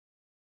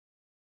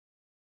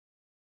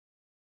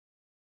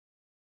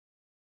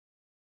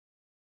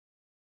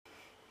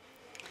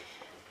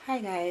Hi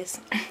guys,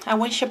 I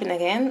went shopping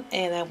again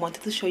and I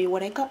wanted to show you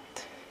what I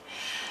got.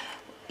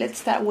 Let's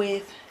start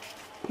with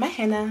my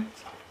henna.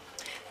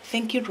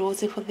 Thank you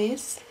Rosie for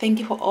this. Thank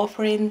you for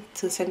offering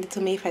to send it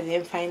to me if I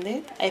didn't find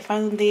it. I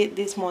found it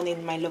this morning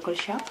in my local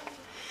shop.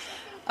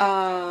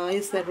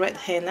 It's the red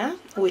henna,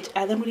 which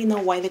I don't really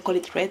know why they call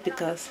it red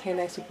because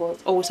henna is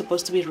always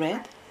supposed to be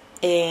red.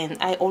 And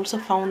I also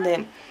found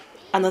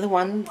another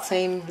one,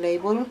 same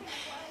label,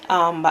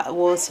 but it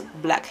was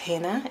black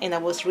henna, and I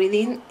was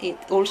reading, it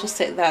also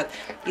said that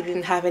it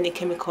didn't have any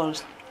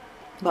chemicals,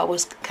 but I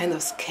was kind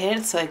of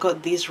scared, so I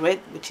got this red,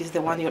 which is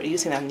the one you're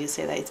using, and you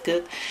say that it's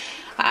good.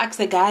 I asked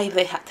the guy if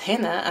they had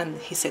henna and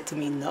he said to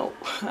me no.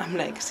 I'm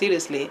like,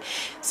 seriously?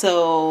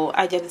 So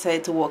I just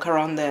decided to walk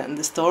around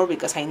the store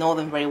because I know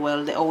them very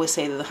well. They always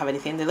say they don't have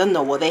anything, they don't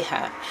know what they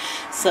have.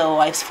 So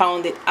I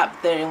found it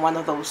up there in one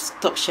of those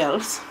top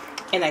shelves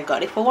and I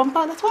got it for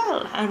 £1 as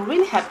well. I'm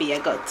really happy I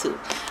got two.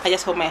 I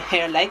just hope my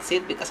hair likes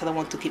it because I don't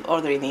want to keep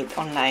ordering it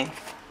online.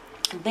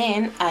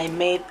 Then I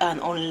made an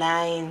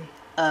online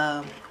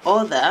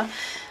order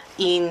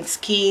in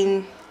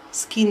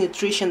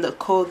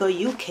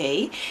skinnutrition.co.uk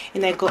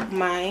and I got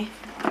my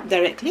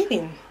direct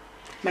leave-in,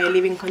 my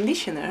leave-in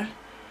conditioner.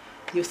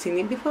 You've seen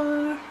it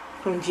before,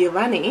 from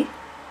Giovanni.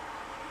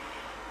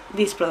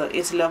 This product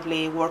is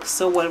lovely, works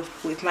so well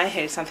with my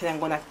hair, something I'm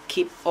gonna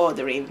keep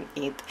ordering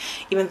it.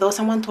 Even though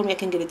someone told me I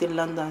can get it in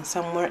London,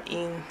 somewhere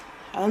in,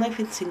 I don't know if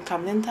it's in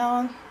Camden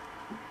Town,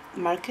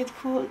 Market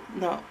Food,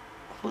 no,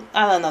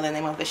 I don't know the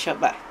name of the shop,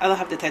 but I don't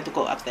have the time to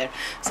go up there,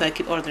 so I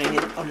keep ordering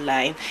it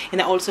online.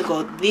 And I also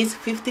got this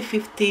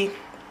 50/50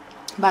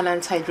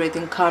 Balance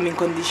Hydrating Calming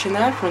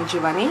Conditioner from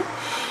Giovanni.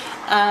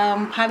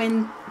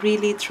 Haven't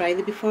really tried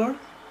it before,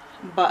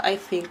 but I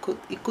think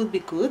it could be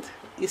good.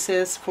 It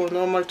says for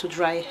normal to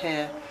dry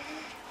hair,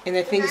 and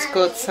I think it's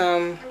got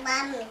some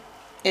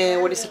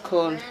what is it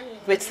called,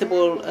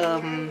 vegetable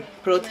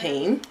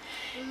protein,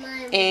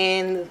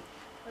 and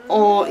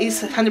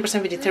it's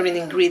 100% vegetarian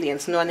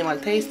ingredients, no animal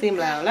tasting,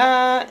 blah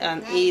blah,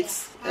 and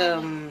it's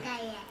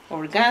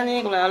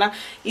organic, blah blah.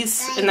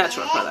 It's a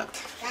natural product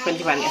from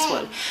Giovanni as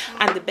well.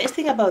 And the best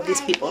thing about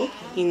these people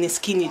in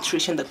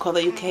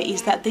skinnutrition.co.uk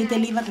is that they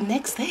deliver the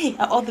next day.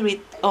 I ordered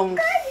it on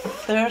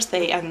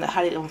Thursday and I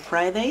had it on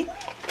Friday,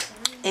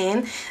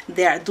 and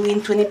they are doing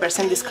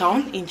 20%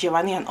 discount in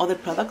Giovanni and other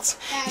products.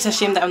 It's a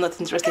shame that I'm not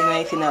interested in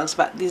anything else,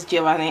 but this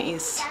Giovanni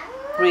is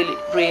really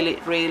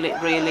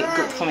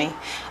good for me.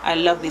 I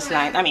love this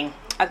line. I mean,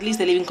 at least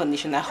the leave-in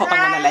conditioner. I hope I'm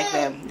gonna like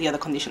the other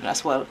conditioner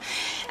as well.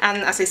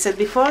 And as I said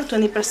before,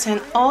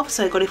 20% off,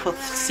 so I got it for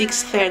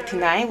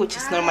 £6.39, which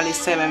is normally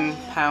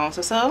 £7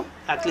 or so,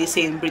 at least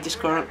in British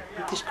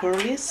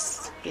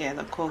Curlies, yeah,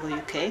 .co.uk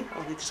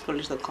or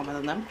BritishCurlies.com, I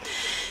don't know.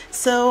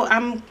 So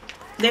I'm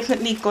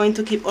definitely going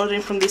to keep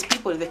ordering from these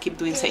people if they keep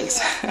doing sales.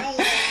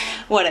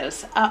 What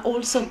else? I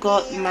also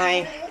got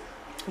my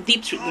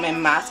deep treatment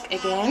mask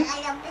again.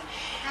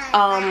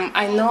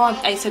 I know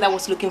I said I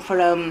was looking for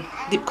a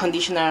deep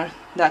conditioner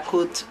that I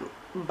could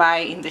buy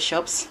in the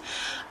shops.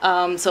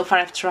 So far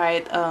I've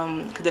tried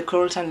the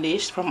Curls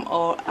Unleashed from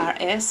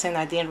ORS and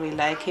I didn't really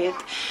like it.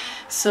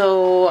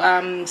 So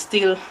I'm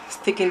still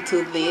sticking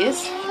to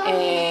this,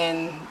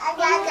 and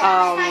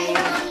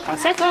one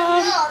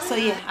second. So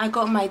yeah, I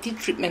got my deep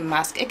treatment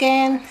mask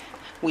again,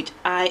 which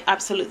I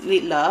absolutely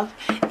love.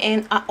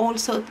 And I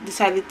also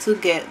decided to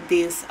get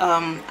this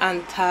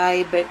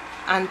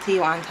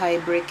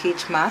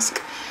anti-breakage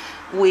mask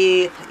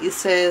with, it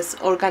says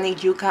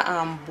organic yucca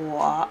and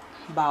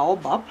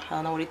baobab, I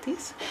don't know what it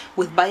is,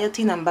 with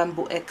biotin and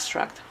bamboo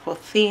extract for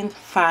thin,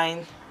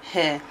 fine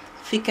hair.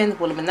 Thickens,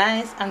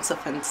 voluminize, and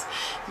softens.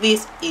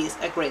 This is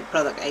a great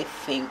product, I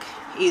think.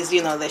 Is,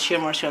 you know, the Sheer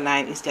Moisture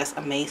line is just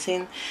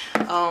amazing.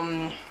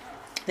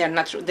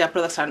 Their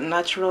products are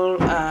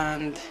natural,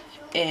 and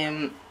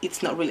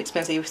it's not really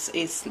expensive.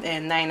 It's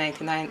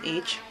 $9.99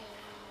 each.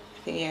 I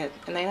think, yeah,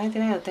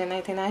 $9.99 or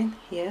 $10.99,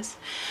 yes.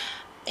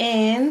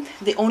 And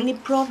the only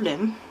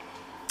problem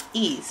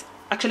is,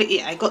 actually,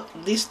 yeah, I got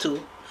these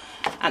two,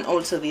 and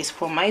also this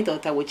for my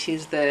daughter, which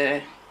is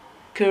the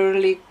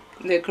Curly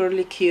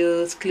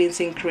Q's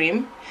cleansing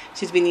cream.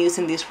 She's been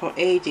using this for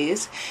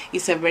ages.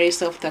 It's a very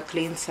soft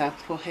cleanser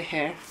for her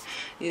hair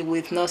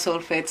with no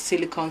sulfates,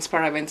 silicones,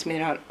 parabens,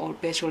 mineral or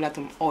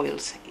petroleum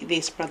oils.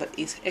 This product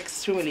is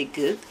extremely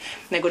good.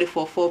 And I got it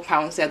for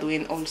 £4. They're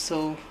doing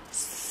also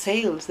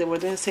sales. They were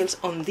doing sales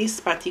on this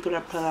particular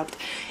product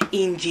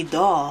in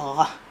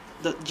Gidor.com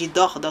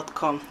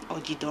or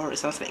Gidor, it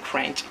sounds like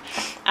French.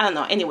 I don't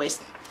know. Anyways,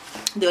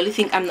 the only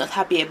thing I'm not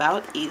happy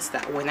about is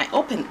that when I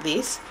opened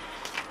this,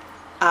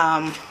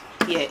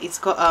 yeah, it's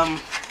got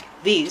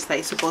this that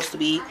is supposed to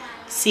be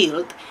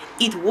sealed.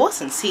 It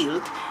wasn't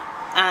sealed,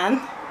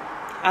 and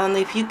I don't know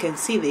if you can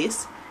see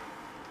this.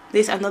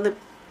 There's another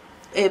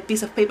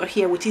piece of paper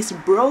here which is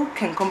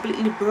broken,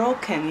 completely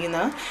broken, you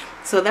know.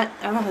 So that,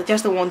 I don't know, I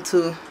just don't want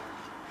to.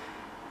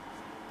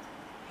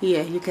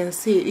 Yeah, you can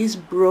see it's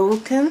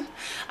broken,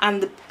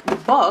 and the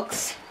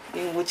box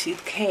in which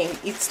it came,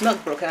 it's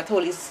not broken at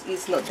all.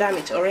 It's not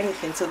damaged or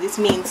anything. So this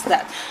means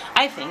that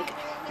I think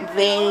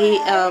they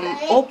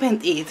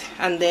opened it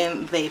and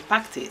then they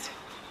packed it,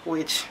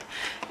 which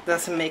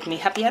doesn't make me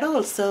happy at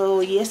all. So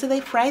yesterday,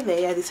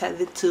 Friday, I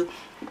decided to,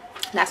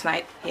 last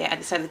night, yeah, I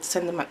decided to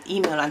send them an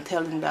email and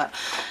tell them that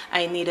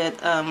I needed,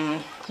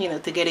 you know,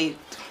 to get it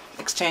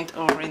exchanged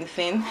or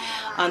anything.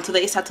 And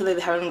today is Saturday.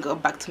 They haven't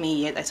got back to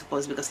me yet, I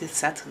suppose, because it's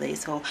Saturday.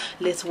 So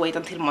let's wait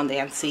until Monday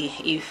and see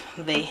if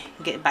they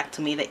get back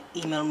to me. They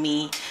email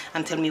me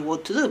and tell me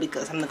what to do,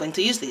 because I'm not going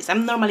to use this.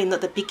 I'm normally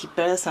not a picky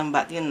person,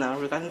 but you know,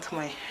 regarding to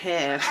my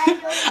hair,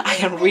 I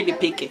am really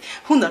picky.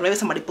 Who knows, maybe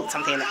somebody put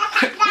something in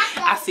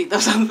acid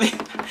or something.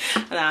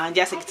 No, I'm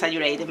just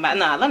exaggerating, but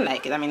no, I don't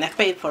like it. I mean, I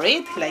paid for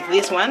it. Like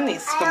this one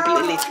is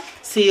completely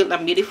sealed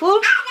and beautiful,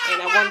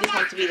 and I want this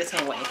one to be the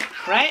same way,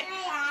 right?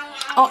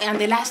 Oh, and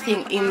the last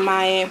thing, in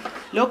my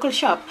local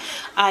shop,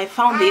 I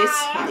found this.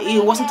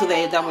 It wasn't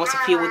today, that was a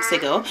few weeks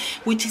ago,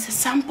 which is a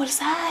sample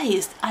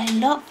size. I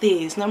love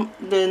this.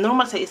 The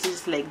normal size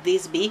is like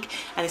this big,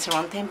 and it's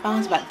around 10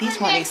 pounds, but this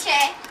one is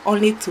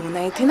only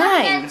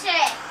 $2.99.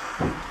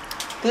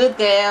 Good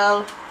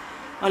girl.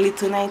 Only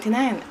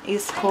 $2.99.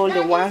 It's called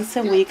the Once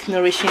a Week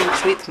Nourishing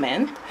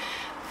Treatment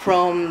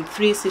from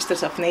 3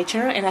 Sisters of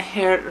Nature, and I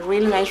heard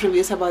really nice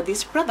reviews about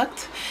this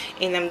product,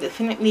 and I'm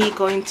definitely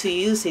going to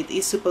use it.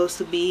 It's supposed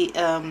to be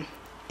a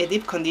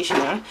deep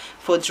conditioner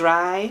for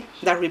dry,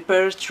 that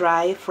repairs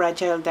dry,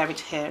 fragile,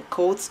 damaged hair,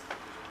 coats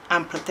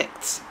and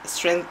protects,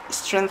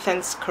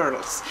 strengthens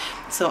curls.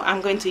 So I'm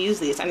going to use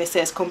this, and it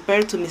says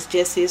compared to Miss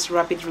Jessie's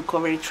Rapid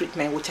Recovery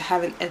Treatment, which I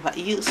haven't ever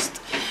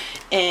used,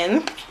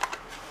 and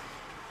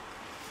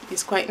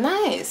it's quite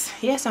nice.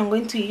 Yes, I'm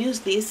going to use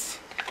this,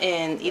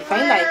 and if I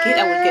like it,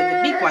 I will get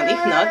the big one.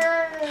 If not,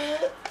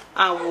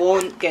 I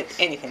won't get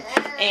anything,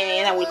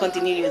 and I will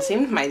continue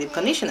using my deep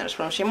conditioners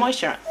from Shea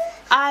Moisture.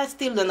 I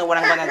still don't know what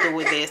I'm gonna do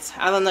with this.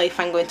 I don't know if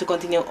I'm going to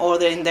continue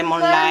ordering them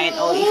online,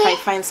 or if I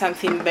find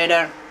something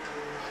better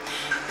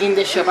in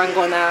the shop, I'm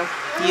gonna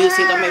use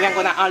it, or maybe I'm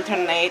gonna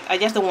alternate. I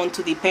just don't want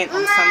to depend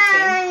on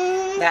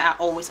something that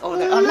I always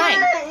order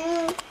online.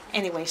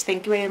 Anyways,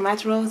 thank you very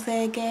much, Rose,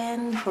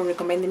 again, for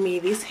recommending me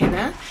this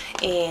henna,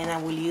 and I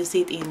will use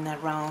it in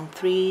around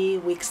 3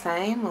 weeks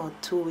time, or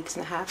 2 weeks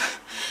and a half,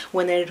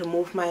 when I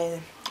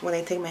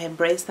take my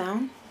braids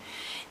down,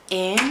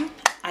 and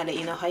I'll let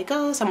you know how it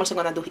goes. I'm also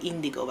gonna do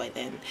indigo by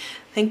then.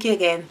 Thank you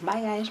again.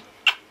 Bye, guys.